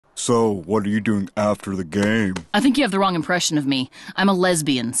So, what are you doing after the game? I think you have the wrong impression of me. I'm a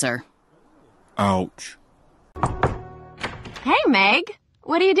lesbian, sir. Ouch. Hey, Meg.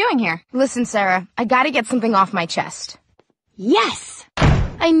 What are you doing here? Listen, Sarah, I gotta get something off my chest. Yes!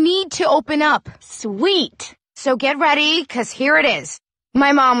 I need to open up. Sweet! So get ready, 'cause here it is.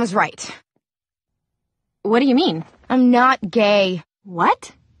 My mom was right. What do you mean? I'm not gay.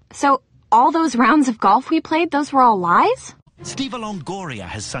 What? So, all those rounds of golf we played, those were all lies? Steve Longoria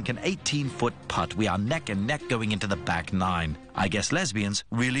has sunk an 18-foot putt. We are neck and neck going into the back nine. I guess lesbians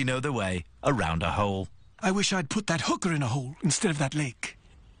really know their way around a hole. I wish I'd put that hooker in a hole instead of that lake.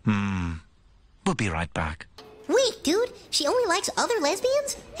 We'll be right back. Wait, dude, she only likes other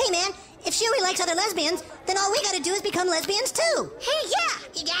lesbians? Hey, man, if she only likes other lesbians, then all we gotta do is become lesbians, too. Hey, yeah!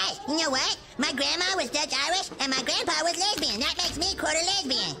 You guys, you know what? My grandma was Dutch-Irish, and my grandpa was lesbian. That makes me quarter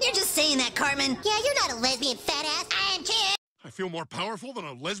lesbian. You're just saying that, Cartman. Yeah, you're not a lesbian, fat ass. I am, too. I feel more powerful than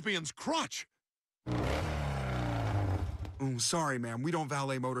a lesbian's crotch. Oh, sorry, ma'am. We don't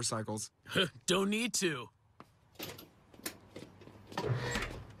valet motorcycles. Don't need to.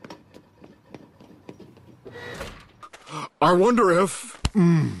 I wonder if...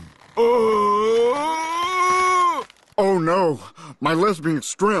 Oh no, my lesbian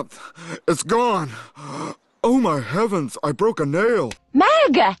strength. It's gone. Oh my heavens, I broke a nail.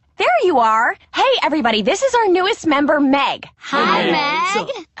 Meg! There you are! Hey, everybody, this is our newest member, Meg. Hi, Meg.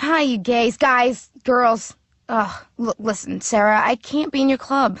 Hi, you gays, guys, girls. Ugh, listen, Sarah, I can't be in your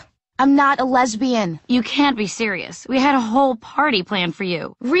club. I'm not a lesbian. You can't be serious. We had a whole party planned for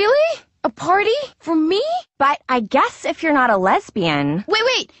you. Really? A party? For me? But I guess if you're not a lesbian...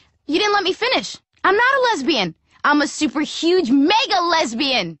 Wait, you didn't let me finish. I'm not a lesbian. I'm a super huge mega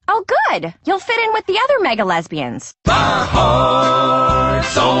lesbian. Oh, good. You'll fit in with the other mega lesbians. My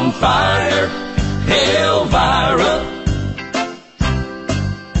heart's on fire, Elvira.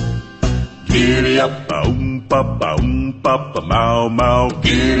 Giddy up, boom, ba, boom, ba, ba, mow, mow.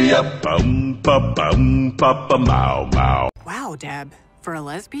 Giddy up, boom, ba, boom, ba, ba, mow, mow. Wow, Deb. For a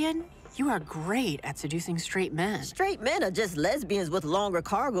lesbian, you are great at seducing straight men. Straight men are just lesbians with longer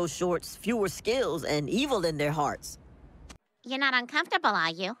cargo shorts, fewer skills, and evil in their hearts. You're not uncomfortable,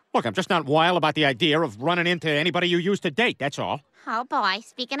 are you? Look, I'm just not wild about the idea of running into anybody you used to date, that's all. Oh, boy.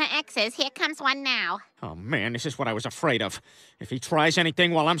 Speaking of exes, here comes one now. Oh, man, this is what I was afraid of. If he tries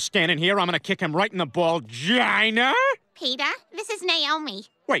anything while I'm standing here, I'm gonna kick him right in the ball-gina. Peter, this is Naomi.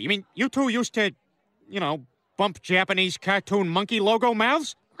 Wait, you mean you two used to, bump Japanese cartoon monkey logo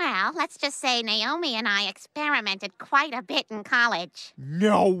mouths? Well, let's just say Naomi and I experimented quite a bit in college.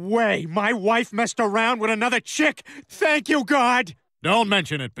 No way! My wife messed around with another chick! Thank you, God! Don't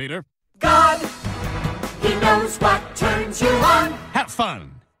mention it, Peter. God, he knows what turns you on. Have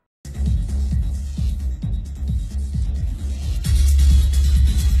fun.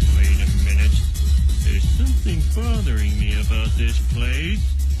 Wait a minute. There's something bothering me about this place.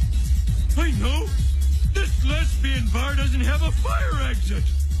 I know! This lesbian bar doesn't have a fire exit!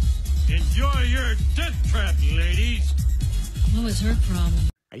 Enjoy your death trap, ladies! What was her problem?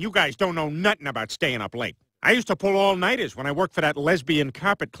 You guys don't know nothing about staying up late. I used to pull all-nighters when I worked for that lesbian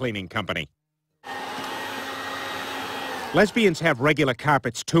carpet cleaning company. Lesbians have regular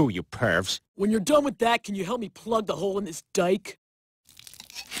carpets too, you pervs. When you're done with that, can you help me plug the hole in this dike?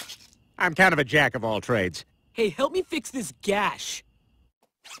 I'm kind of a jack of all trades. Hey, help me fix this gash.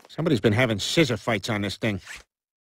 Somebody's been having scissor fights on this thing.